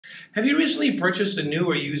Have you recently purchased a new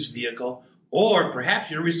or used vehicle? Or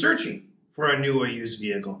perhaps you're researching for a new or used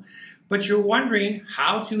vehicle, but you're wondering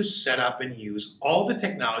how to set up and use all the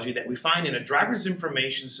technology that we find in a driver's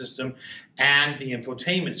information system and the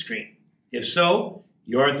infotainment screen. If so,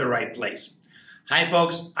 you're at the right place. Hi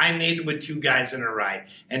folks, I'm Nathan with Two Guys in a Ride,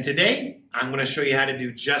 and today I'm going to show you how to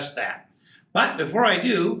do just that. But before I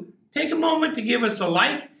do, take a moment to give us a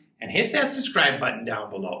like and hit that subscribe button down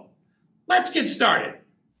below. Let's get started.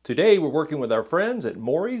 Today we're working with our friends at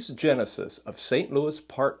Morrie's Genesis of St. Louis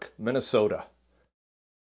Park, Minnesota.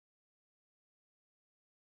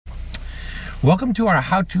 Welcome to our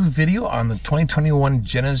how-to video on the 2021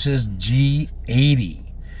 Genesis G80.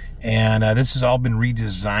 And this has all been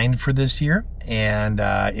redesigned for this year, and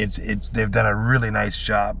they've done a really nice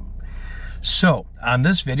job. So on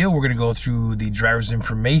this video, we're going to go through the driver's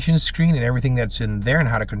information screen and everything that's in there and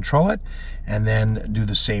how to control it, and then do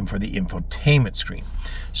the same for the infotainment screen.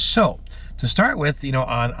 So to start with,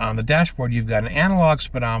 on the dashboard, you've got an analog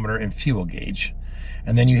speedometer and fuel gauge.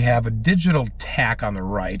 And then you have a digital tach on the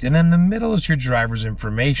right. And then in the middle is your driver's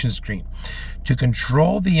information screen. To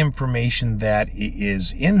control the information that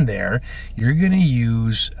is in there, you're going to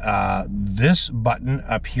use this button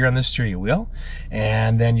up here on the steering wheel.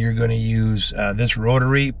 And then you're going to use this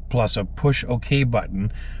rotary plus a push OK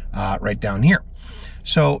button right down here.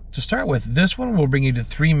 So to start with, this one will bring you to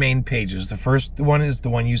three main pages. The first one is the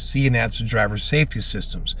one you see, and that's the driver safety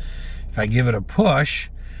systems. If I give it a push,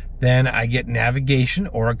 then I get navigation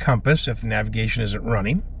or a compass if the navigation isn't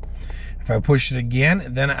running. If I push it again,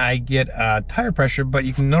 then I get tire pressure, but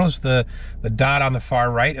you can notice the dot on the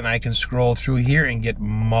far right, and I can scroll through here and get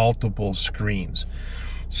multiple screens.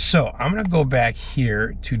 So I'm going to go back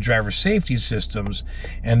here to driver safety systems,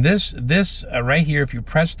 and this right here, if you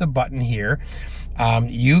press the button here,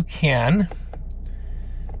 you can,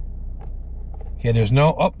 there's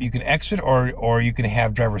no, you can exit or you can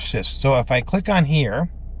have driver assist. So if I click on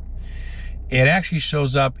here, it actually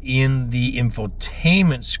shows up in the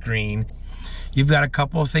infotainment screen. You've got a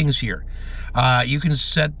couple of things here. You can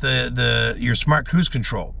set your smart cruise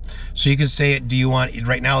control. So you can say, do you want it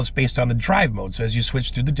right now? It's based on the drive mode. So as you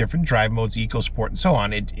switch through the different drive modes, Eco, Sport, and so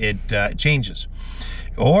on, it changes.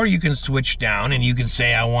 Or you can switch down and you can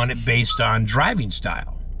say, I want it based on driving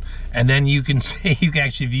style. And then you can say, you can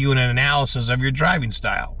actually view an analysis of your driving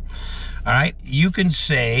style. All right, you can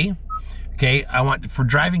say, okay, I want, for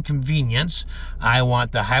driving convenience, I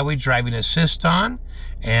want the highway driving assist on,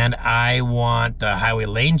 and I want the highway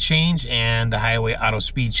lane change and the highway auto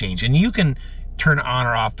speed change. And you can turn on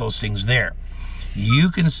or off those things there. You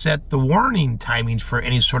can set the warning timings for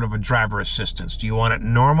any sort of a driver assistance. Do you want it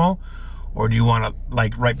normal, or do you want it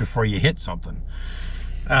like right before you hit something?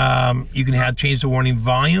 You can change the warning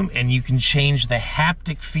volume, and you can change the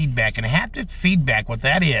haptic feedback. And haptic feedback, what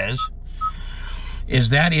that is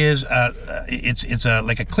it's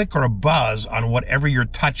like a click or a buzz on whatever you're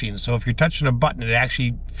touching. So if you're touching a button, it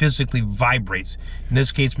actually physically vibrates. In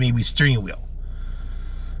this case, maybe steering wheel.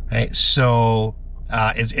 Okay, so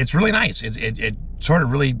it's really nice. It sort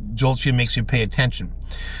of really jolts you and makes you pay attention.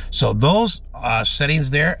 So those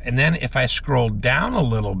settings there, and then if I scroll down a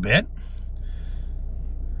little bit,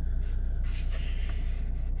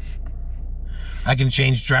 I can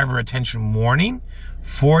change driver attention warning,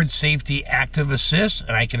 forward safety active assist,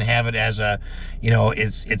 and I can have it as a,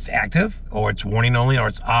 it's active, or it's warning only, or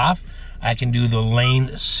it's off. I can do the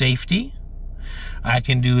lane safety. I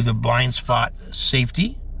can do the blind spot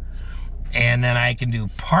safety. And then I can do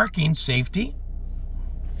parking safety.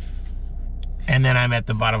 And then I'm at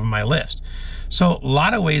the bottom of my list. So a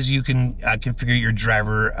lot of ways you can configure your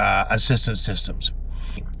driver assistance systems.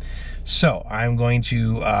 So I'm going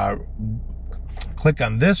to click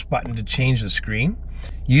on this button to change the screen.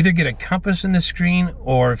 You either get a compass in the screen,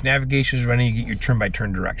 or if navigation is running, you get your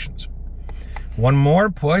turn-by-turn directions. One more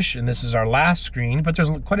push, and this is our last screen, but there's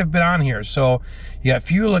quite a bit on here. So you got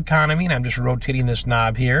fuel economy, and I'm just rotating this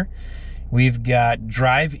knob here. We've got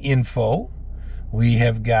drive info. We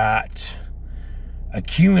have got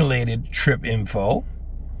accumulated trip info.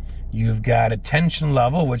 You've got attention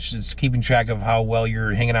level, which is keeping track of how well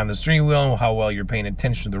you're hanging on the steering wheel and how well you're paying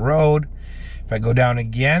attention to the road. If I go down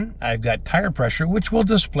again, I've got tire pressure, which will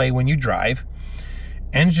display when you drive,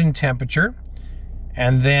 engine temperature,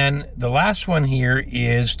 and then the last one here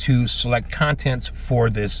is to select contents for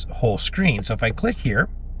this whole screen. So if I click here,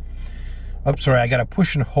 oops, sorry, I got to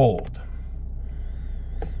push and hold.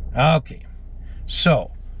 Okay,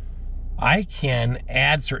 so I can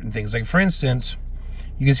add certain things. Like for instance,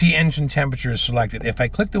 you can see engine temperature is selected. If I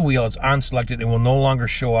click the wheel, it's unselected and will no longer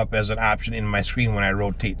show up as an option in my screen when I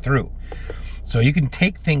rotate through. So you can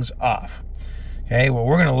take things off. Okay, what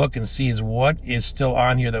we're going to look and see is what is still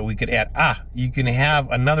on here that we could add. You can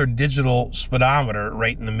have another digital speedometer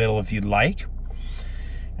right in the middle if you'd like.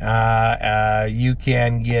 You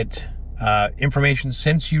can get information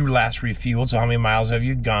since you last refueled, so how many miles have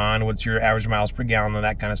you gone, what's your average miles per gallon, and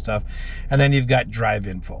that kind of stuff. And then you've got drive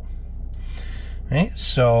info. Okay,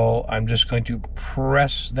 so I'm just going to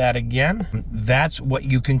press that again. That's what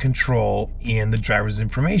you can control in the driver's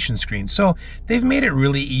information screen. So they've made it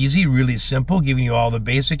really easy, really simple, giving you all the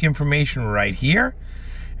basic information right here.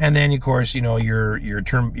 And then, of course, you know, your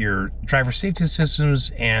driver safety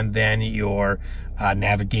systems, and then your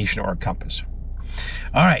navigation or compass.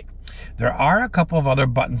 All right. There are a couple of other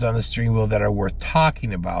buttons on the steering wheel that are worth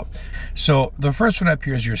talking about. So the first one up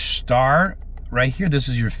here is your star. Right here, this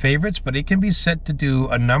is your favorites, but it can be set to do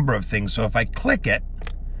a number of things. So if I click it,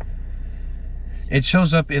 it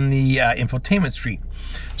shows up in the infotainment screen.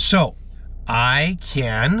 So I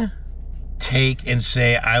can take and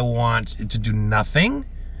say I want it to do nothing.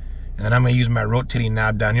 And then I'm going to use my rotating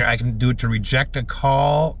knob down here. I can do it to reject a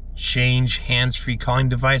call, change hands-free calling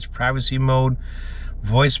device, privacy mode,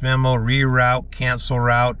 voice memo, reroute, cancel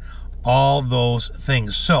route, all those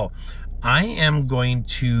things. So I am going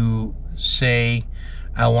to say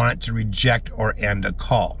I want it to reject or end a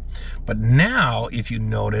call. But now, if you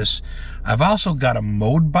notice, I've also got a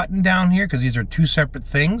mode button down here because these are two separate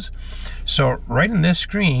things. So right in this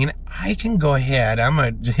screen, I can go ahead, I'm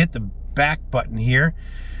going to hit the back button here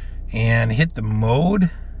and hit the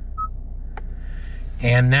mode.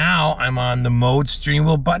 And now I'm on the mode steering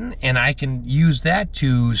wheel button, and I can use that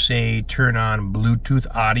to, say, turn on Bluetooth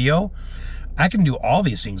audio. I can do all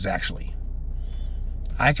these things, actually.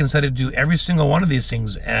 I can set it to do every single one of these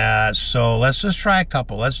things. So let's just try a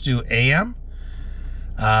couple. Let's do AM,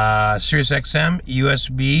 Sirius XM,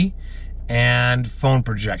 USB, and phone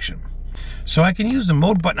projection. So I can use the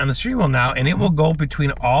mode button on the steering wheel now, and it will go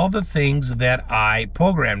between all the things that I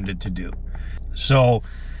programmed it to do. So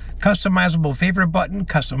customizable favorite button,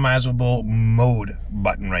 customizable mode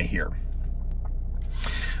button right here.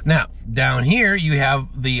 Now, down here you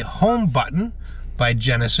have the home button by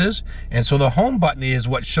Genesis, and so the home button is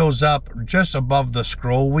what shows up just above the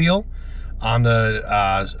scroll wheel on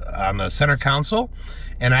the center console,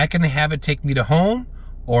 and I can have it take me to home,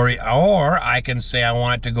 or I can say I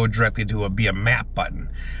want it to go directly to be a map button.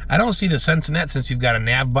 I don't see the sense in that since you've got a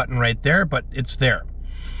nav button right there, but it's there.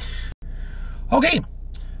 Okay,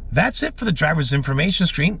 that's it for the driver's information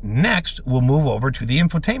screen. Next, we'll move over to the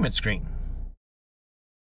infotainment screen.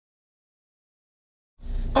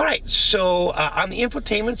 All right, so on the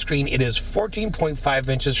infotainment screen, it is 14.5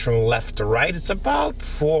 inches from left to right. It's about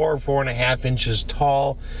 4.5 inches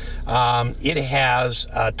tall. It has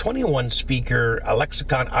a 21-speaker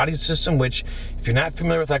Lexicon audio system, which, if you're not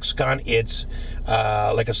familiar with Lexicon, it's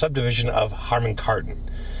like a subdivision of Harman Kardon.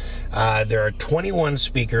 There are 21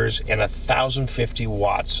 speakers and 1,050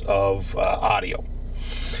 watts of audio.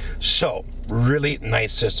 So, really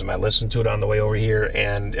nice system. I listened to it on the way over here,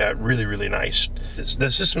 and really, really nice.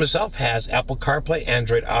 The system itself has Apple CarPlay,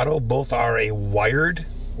 Android Auto. Both are a wired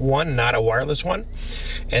one, not a wireless one.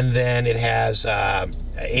 And then it has AM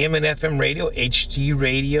and FM radio, HD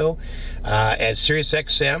radio, as Sirius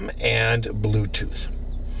XM, and Bluetooth.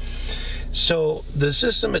 So the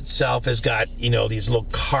system itself has got, you know, these little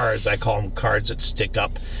cards, I call them cards that stick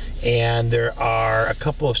up, and there are a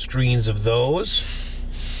couple of screens of those.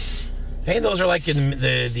 Hey, those are like in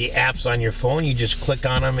the apps on your phone. You just click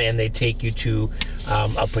on them and they take you to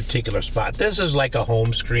a particular spot. This is like a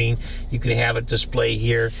home screen. You can have it display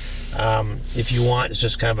here if you want. It's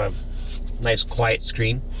just kind of a nice quiet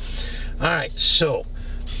screen. All right, so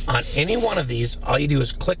on any one of these, all you do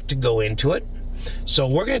is click to go into it. So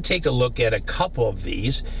we're going to take a look at a couple of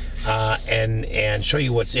these and show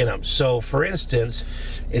you what's in them. So for instance,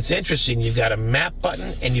 it's interesting. You've got a map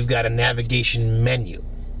button and you've got a navigation menu.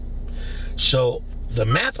 So the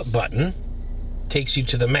map button takes you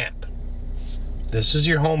to the map. This is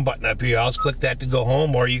your home button up here. I'll just click that to go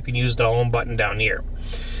home, or you can use the home button down here.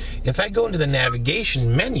 If I go into the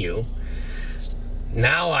navigation menu,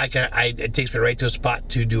 now it takes me right to a spot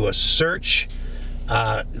to do a search,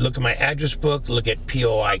 look at my address book, look at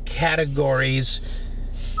POI categories,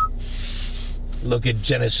 look at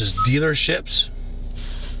Genesis dealerships.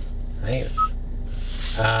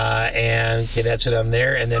 And okay, that's it on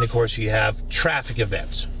there. And then of course you have traffic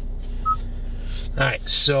events. All right,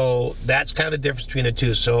 so that's kind of the difference between the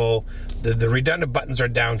two. So the redundant buttons are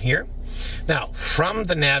down here. Now, from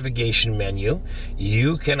the navigation menu,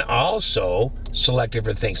 you can also select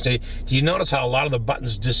different things. Do you notice how a lot of the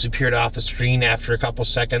buttons disappeared off the screen after a couple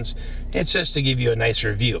seconds? It's just to give you a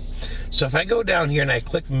nicer view. So if I go down here and I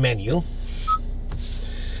click menu,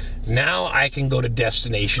 Now I can go to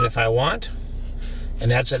destination if I want. And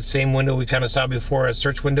that's that same window we kind of saw before, a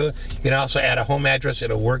search window. You can also add a home address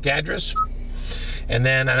and a work address. And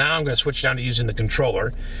then now I'm going to switch down to using the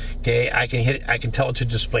controller. Okay, I can tell it to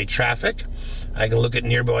display traffic. I can look at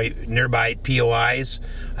nearby POIs.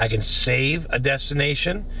 I can save a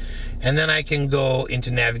destination. And then I can go into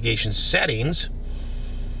navigation settings.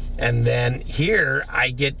 And then here I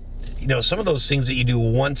get, you know, some of those things that you do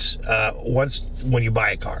once when you buy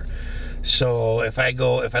a car. So if I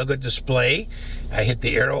look at display, I hit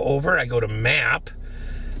the arrow over, I go to map,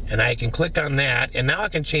 and I can click on that, and now I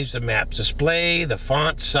can change the map display, the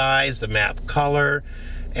font size, the map color,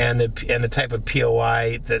 and the type of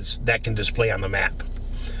POI that can display on the map.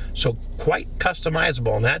 So quite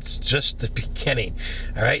customizable, and that's just the beginning.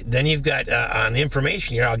 All right, then you've got on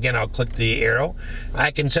information here, again, I'll click the arrow.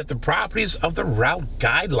 I can set the properties of the route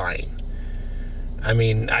guideline. I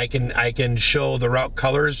mean, I can show the route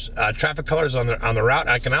colors, traffic colors on the route.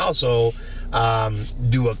 I can also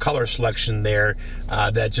do a color selection there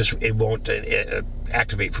that it won't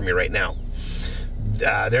activate for me right now.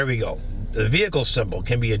 There we go. The vehicle symbol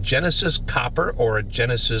can be a Genesis copper or a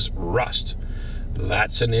Genesis rust.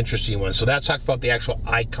 That's an interesting one. So that's talking about the actual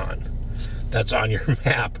icon that's on your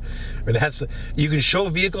map. Or you can show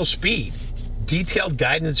vehicle speed. Detailed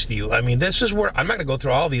guidance view. I mean, this is where, I'm not going to go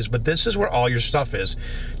through all these, but this is where all your stuff is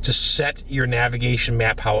to set your navigation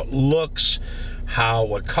map, how it looks,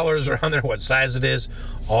 what colors are on there, what size it is.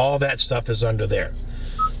 All that stuff is under there.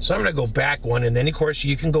 So I'm going to go back one, and then of course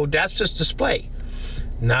you can go, that's just display.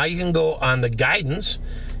 Now you can go on the guidance,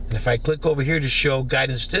 and if I click over here to show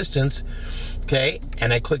guidance distance, okay,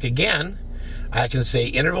 and I click again, I can say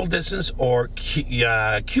interval distance or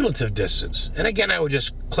cumulative distance. And again, I would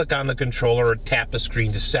just click on the controller or tap the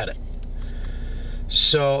screen to set it.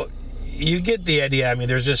 So you get the idea. I mean,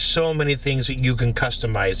 there's just so many things that you can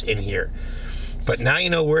customize in here. But now you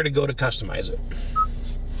know where to go to customize it.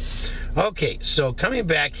 Okay, so coming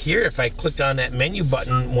back here, if I click on that menu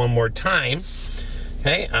button one more time,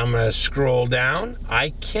 okay, I'm going to scroll down.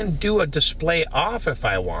 I can do a display off if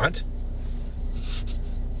I want.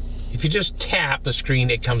 If you just tap the screen,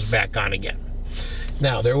 it comes back on again.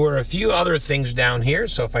 Now, there were a few other things down here.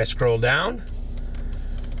 So if I scroll down,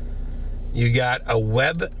 you got a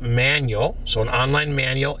web manual, so an online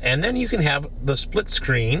manual, and then you can have the split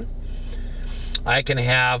screen. I can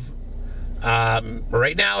have,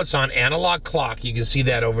 right now it's on analog clock. You can see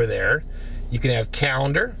that over there. You can have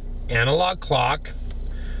calendar, analog clock.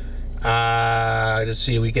 Let's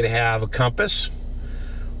see, we could have a compass,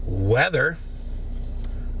 weather,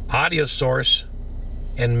 audio source,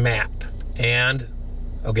 and map. And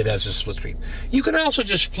okay, that's just split screen. You can also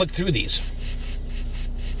just flick through these.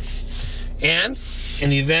 And in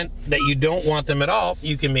the event that you don't want them at all,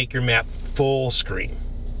 you can make your map full screen,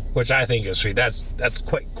 which I think is sweet. That's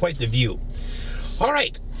quite the view. All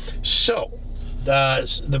right, so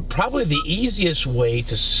probably the easiest way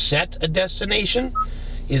to set a destination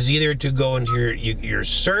is either to go into your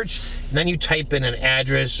search, and then you type in an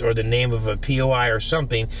address or the name of a POI or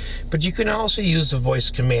something, but you can also use the voice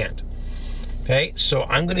command. Okay, so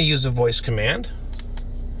I'm going to use the voice command.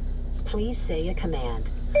 Please say a command.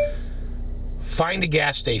 Find a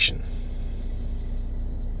gas station.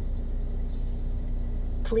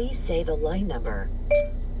 Please say the line number.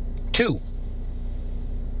 2.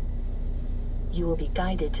 You will be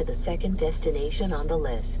guided to the second destination on the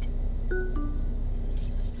list.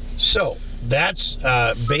 So that's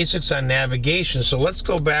basics on navigation. So let's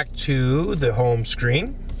go back to the home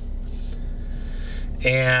screen.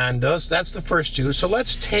 And that's the first two. So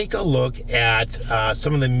let's take a look at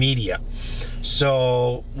some of the media.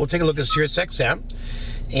 So we'll take a look at Sirius XM.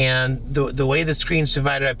 And the way the screen's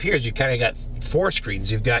divided up here is you kind of got 4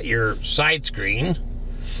 screens. You've got your side screen,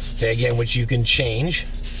 okay, again, which you can change.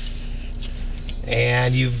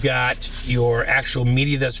 And you've got your actual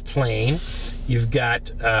media that's playing. You've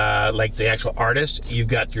got like the actual artist. You've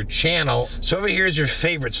got your channel. So over here is your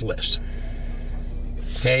favorites list.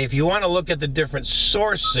 Okay, if you want to look at the different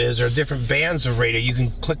sources or different bands of radio, you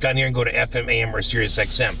can click on here and go to FM, AM, or Sirius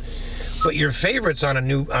XM. But your favorites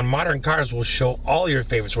on modern cars will show all your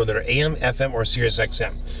favorites, whether they're AM, FM, or Sirius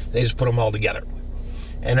XM. They just put them all together.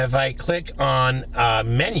 And if I click on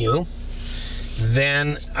menu,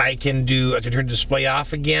 then I can turn display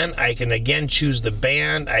off again. I can again choose the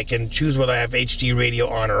band. I can choose whether I have HD radio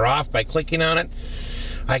on or off by clicking on it.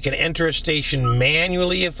 I can enter a station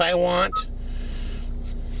manually if I want.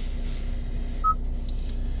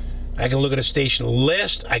 I can look at a station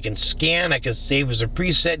list. I can scan. I can save as a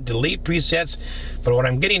preset, delete presets. But what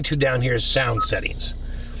I'm getting to down here is sound settings.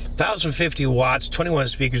 If 1,050 watts, 21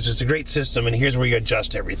 speakers. It's a great system, and here's where you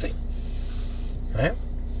adjust everything. All right?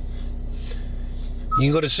 You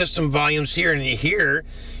can go to system volumes here, and here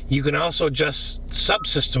you can also adjust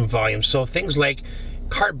subsystem volumes. So things like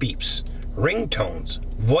car beeps, ringtones,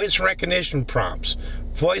 voice recognition prompts,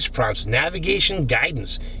 voice prompts, navigation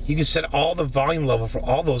guidance. You can set all the volume level for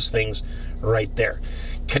all those things right there.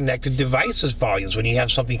 Connected devices volumes. When you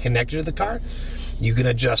have something connected to the car, you can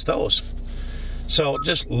adjust those. So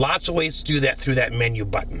just lots of ways to do that through that menu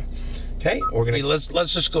button. Okay,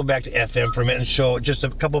 let's just go back to FM for a minute and show just a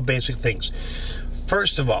couple basic things.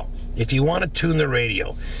 First of all, if you want to tune the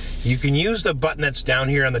radio, you can use the button that's down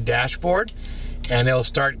here on the dashboard, and it'll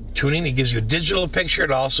start tuning. It gives you a digital picture.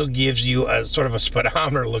 It also gives you a sort of a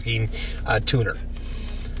speedometer looking tuner.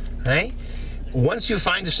 Okay? Once you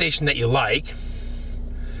find a station that you like,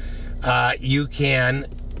 you can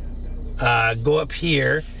go up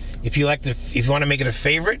here. If you want to make it a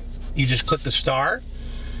favorite, you just click the star,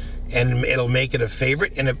 and it'll make it a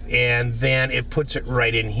favorite, and then it puts it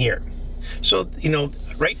right in here. So, you know,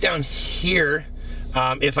 right down here,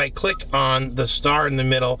 if I click on the star in the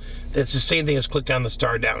middle, it's the same thing as click on the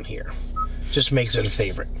star down here. Just makes it a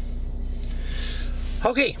favorite.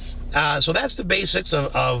 Okay, so that's the basics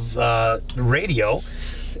of radio.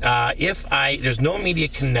 There's no media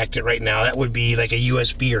connected right now. That would be like a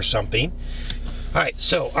USB or something. All right,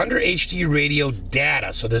 so under HD radio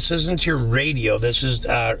data, so this isn't your radio, this is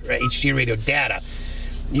HD radio data.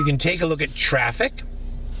 You can take a look at traffic.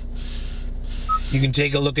 You can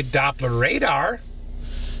take a look at Doppler radar.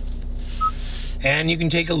 And you can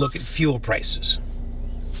take a look at fuel prices.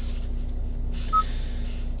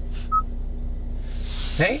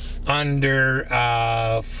 Okay, under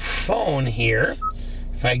phone here,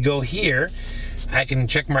 if I go here, I can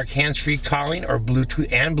check mark hands-free calling or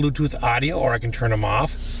Bluetooth audio, or I can turn them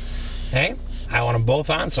off. Okay, I want them both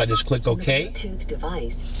on, so I just click OK. Bluetooth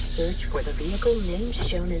device. Search for the vehicle name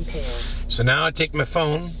shown in pair. So now I take my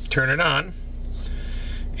phone, turn it on,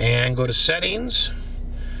 and go to settings,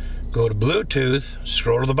 go to Bluetooth,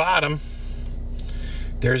 scroll to the bottom.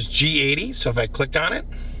 There's G80, so if I click on it,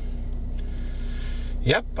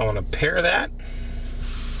 yep, I want to pair that.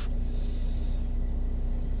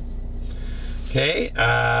 Okay,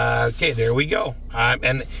 okay, there we go.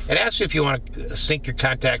 And it asks you if you want to sync your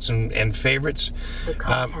contacts and favorites. The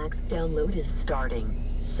contacts download is starting.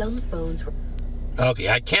 Some phones were... Okay,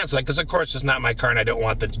 I cancel it because, of course, it's not my car and I don't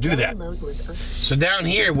want that to do that. So down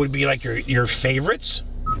here would be like your favorites.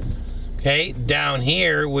 Okay, down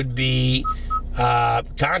here would be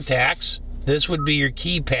contacts. This would be your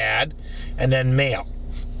keypad, and then mail.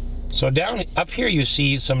 So down up here you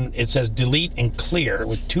see it says delete and clear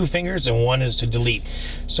with 2 fingers, and 1 is to delete.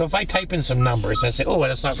 So if I type in some numbers and I say, oh,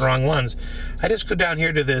 that's not the wrong ones, I just go down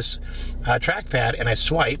here to this trackpad and I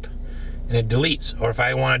swipe and it deletes. Or if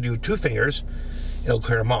I want to do 2 fingers, it'll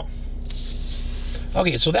clear them all.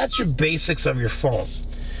 Okay, so that's your basics of your phone.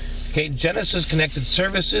 Okay, Genesis Connected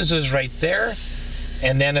Services is right there.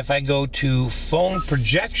 And then if I go to phone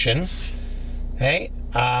projection, okay,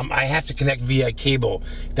 I have to connect via cable.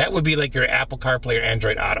 That would be like your Apple CarPlay or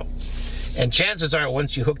Android Auto. And chances are,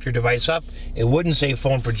 once you hooked your device up, it wouldn't say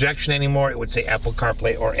phone projection anymore. It would say Apple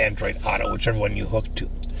CarPlay or Android Auto, whichever one you hooked to.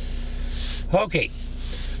 Okay,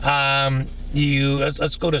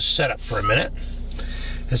 let's go to setup for a minute.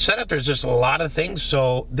 In setup, there's just a lot of things.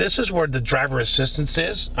 So this is where the driver assistance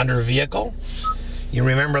is under vehicle. You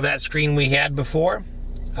remember that screen we had before?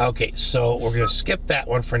 Okay, so we're going to skip that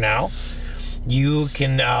one for now. You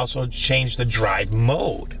can also change the drive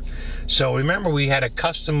mode. So remember, we had a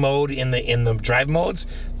custom mode in the drive modes.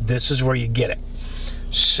 This is where you get it.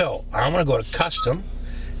 So I'm going to go to custom,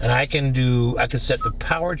 and I can set the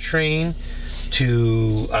powertrain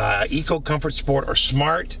to Eco, Comfort, Sport, or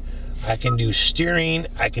Smart. I can do steering,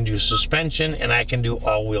 I can do suspension, and I can do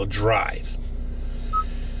all-wheel drive.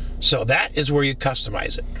 So that is where you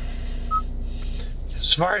customize it.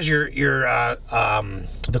 As far as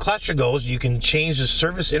the cluster goes, you can change the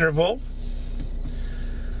service interval.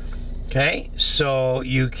 Okay, so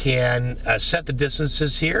you can set the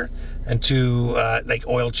distances here and to like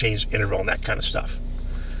oil change interval and that kind of stuff.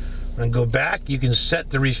 And go back, you can set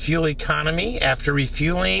the refuel economy after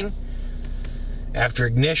refueling, after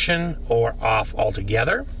ignition, or off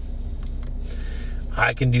altogether.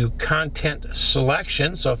 I can do content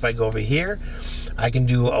selection, so if I go over here, I can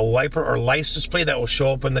do a wiper or lights display that will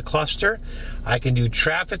show up in the cluster. I can do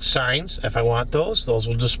traffic signs if I want those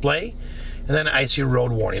will display. And then I see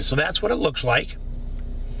road warning. So that's what it looks like.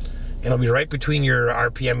 It'll be right between your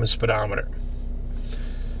RPM and speedometer.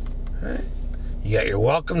 Right. You got your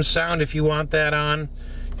welcome sound if you want that on.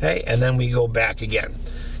 Okay, and then we go back again.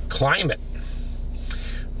 climate.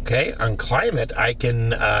 Okay, on climate, I can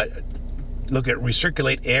look at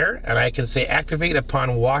recirculate air, and I can say activate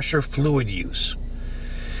upon washer fluid use.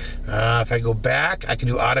 If I go back, I can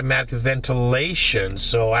do automatic ventilation,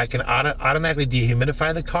 so I can automatically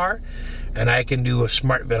dehumidify the car, and I can do a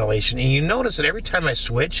smart ventilation. And you notice that every time I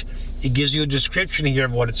switch, it gives you a description here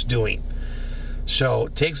of what it's doing. So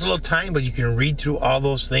it takes a little time, but you can read through all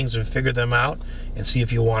those things and figure them out and see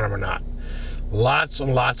if you want them or not. Lots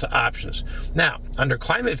and lots of options. Now, under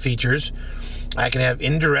climate features, I can have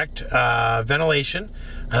indirect ventilation,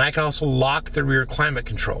 and I can also lock the rear climate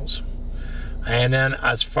controls. And then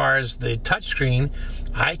as far as the touchscreen,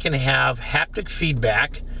 I can have haptic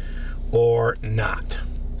feedback or not.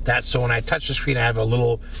 That's so when I touch the screen, I have a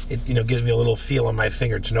little, it gives me a little feel on my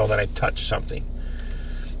finger to know that I touched something.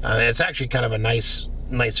 It's actually kind of a nice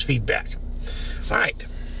feedback. All right.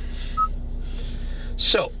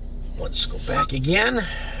 So let's go back again,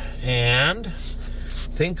 and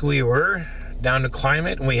I think we were down to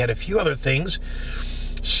climate, and we had a few other things.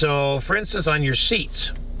 So for instance, on your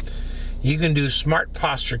seats, you can do smart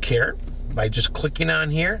posture care by just clicking on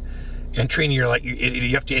here, entering your,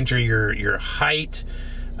 you have to enter your height,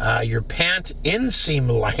 your pant inseam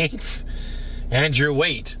length, and your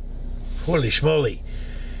weight. Holy schmoly.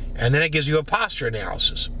 And then it gives you a posture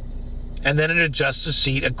analysis. And then it adjusts the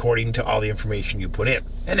seat according to all the information you put in.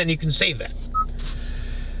 And then you can save that.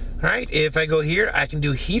 All right, if I go here, I can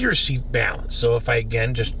do heater seat balance. So if I,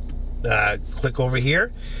 again, just click over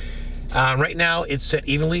here, right now it's set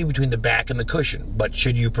evenly between the back and the cushion, but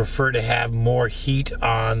should you prefer to have more heat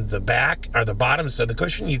on the back or the bottom instead of the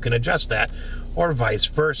cushion, you can adjust that, or vice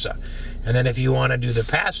versa. And then if you want to do the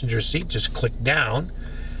passenger seat, just click down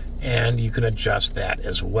and you can adjust that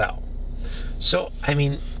as well. So, I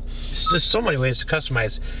mean, it's just so many ways to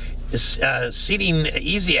customize. Seating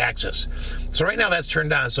easy access. So right now that's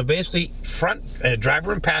turned on. So basically, front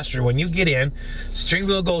driver and passenger, when you get in, steering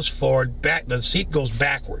wheel goes forward, back, the seat goes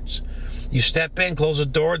backwards. You step in, close the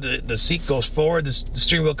door, the seat goes forward, the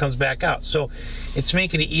steering wheel comes back out. So it's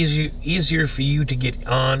making it easier for you to get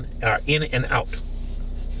on, in and out.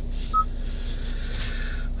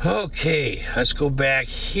 Okay, let's go back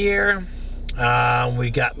here. We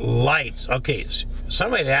got lights. Okay,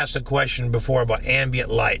 somebody had asked a question before about ambient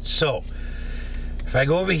lights. So if I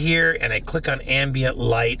go over here and I click on ambient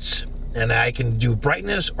lights, and I can do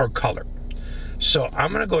brightness or color. So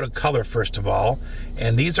I'm going to go to color first of all,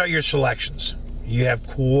 and these are your selections. You have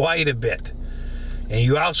quite a bit, and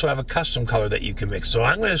you also have a custom color that you can mix. So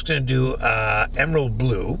I'm just going to do emerald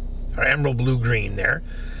blue, or emerald blue green there,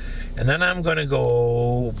 and then I'm going to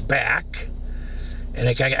go back, and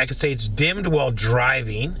I can say it's dimmed while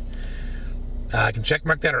driving. I can check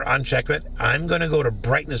mark that or uncheck it. I'm going to go to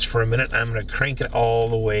brightness for a minute. I'm going to crank it all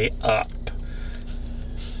the way up.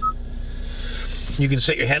 You can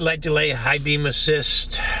set your headlight delay, high beam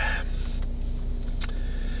assist.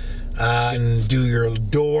 You can do your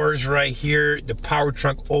doors right here, the power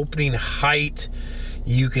trunk opening height.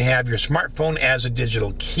 You can have your smartphone as a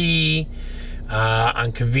digital key.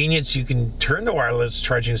 On convenience, you can turn the wireless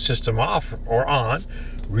charging system off or on.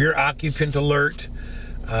 Rear occupant alert.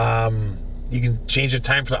 You can change the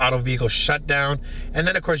time for the auto vehicle shutdown. And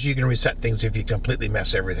then, of course, you can reset things if you completely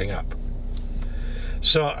mess everything up.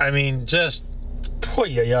 So, I mean, just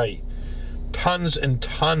tons and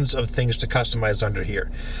tons of things to customize under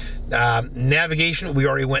here. Navigation, we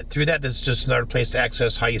already went through that. This is just another place to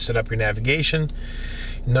access how you set up your navigation.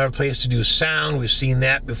 Another place to do sound. We've seen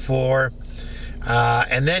that before.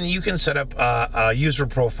 And then you can set up a user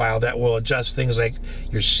profile that will adjust things like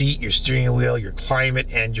your seat, your steering wheel, your climate,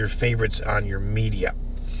 and your favorites on your media.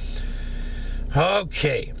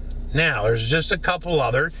 Okay, now there's just a couple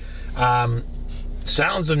other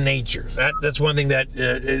sounds of nature. That's one thing that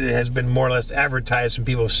it has been more or less advertised and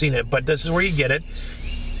people have seen it, but this is where you get it.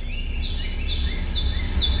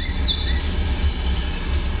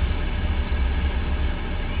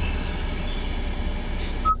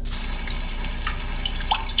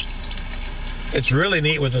 It's really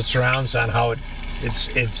neat with the surround sound, how it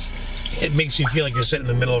makes you feel like you're sitting in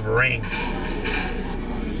the middle of a ring.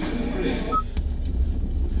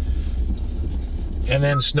 And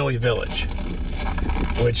then Snowy Village,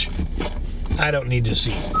 which I don't need to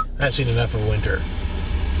see. I've seen enough of winter.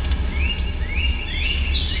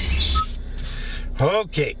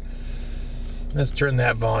 Okay, let's turn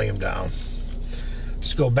that volume down.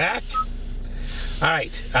 Let's go back. All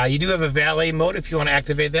right, you do have a valet mode if you want to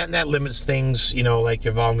activate that, and that limits things, you know, like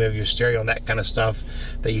your volume of your stereo and that kind of stuff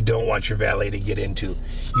that you don't want your valet to get into.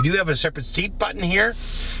 You do have a separate seat button here,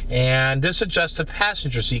 and this adjusts the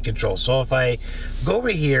passenger seat control. So if I go over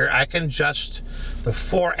here, I can adjust the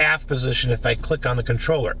fore aft position if I click on the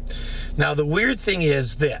controller. Now the weird thing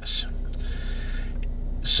is this.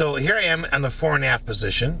 So here I am on the fore and aft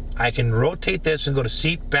position. I can rotate this and go to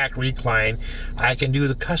seat back recline. I can do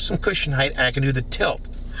the custom cushion height, and I can do the tilt.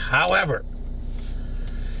 However,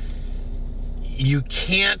 you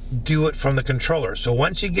can't do it from the controller. So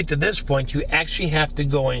once you get to this point, you actually have to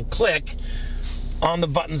go and click on the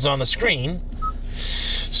buttons on the screen.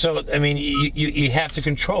 So, I mean, you have to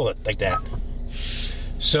control it like that.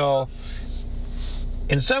 So,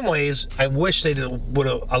 in some ways, I wish they would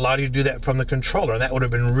have allowed you to do that from the controller. That would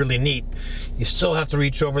have been really neat. You still have to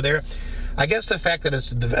reach over there. I guess the fact that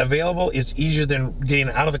it's available is easier than getting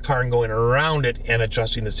out of the car and going around it and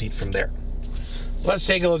adjusting the seat from there. Let's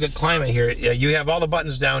take a look at climate here. You have all the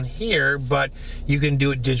buttons down here, but you can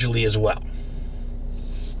do it digitally as well.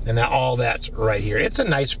 And all that's right here. It's a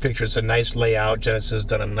nice picture. It's a nice layout. Genesis has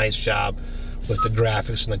done a nice job with the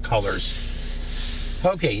graphics and the colors.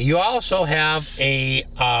 Okay, you also have a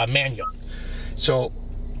manual. So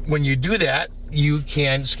when you do that, you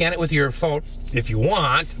can scan it with your phone if you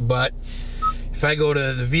want, but if I go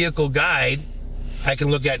to the vehicle guide, I can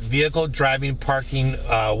look at vehicle, driving, parking,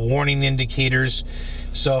 warning indicators.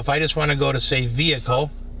 So if I just want to go to, say, vehicle,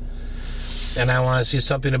 and I want to see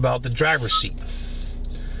something about the driver's seat,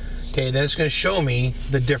 okay, then it's going to show me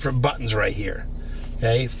the different buttons right here.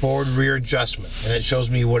 Okay, forward, rear adjustment, and it shows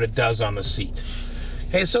me what it does on the seat.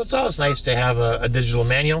 Okay, so it's always nice to have a digital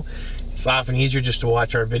manual. It's often easier just to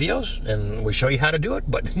watch our videos, and we show you how to do it.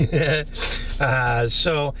 But okay,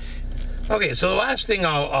 so the last thing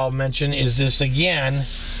I'll mention is this again,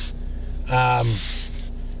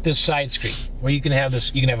 this side screen, where you can have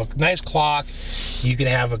this. You can have a nice clock. You can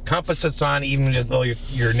have a compass that's on, even though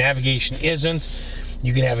your navigation isn't.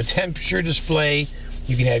 You can have a temperature display.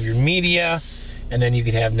 You can have your media, and then you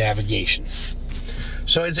can have navigation.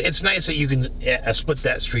 So it's nice that you can split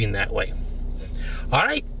that screen that way. All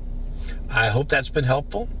right. I hope that's been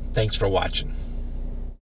helpful. Thanks for watching.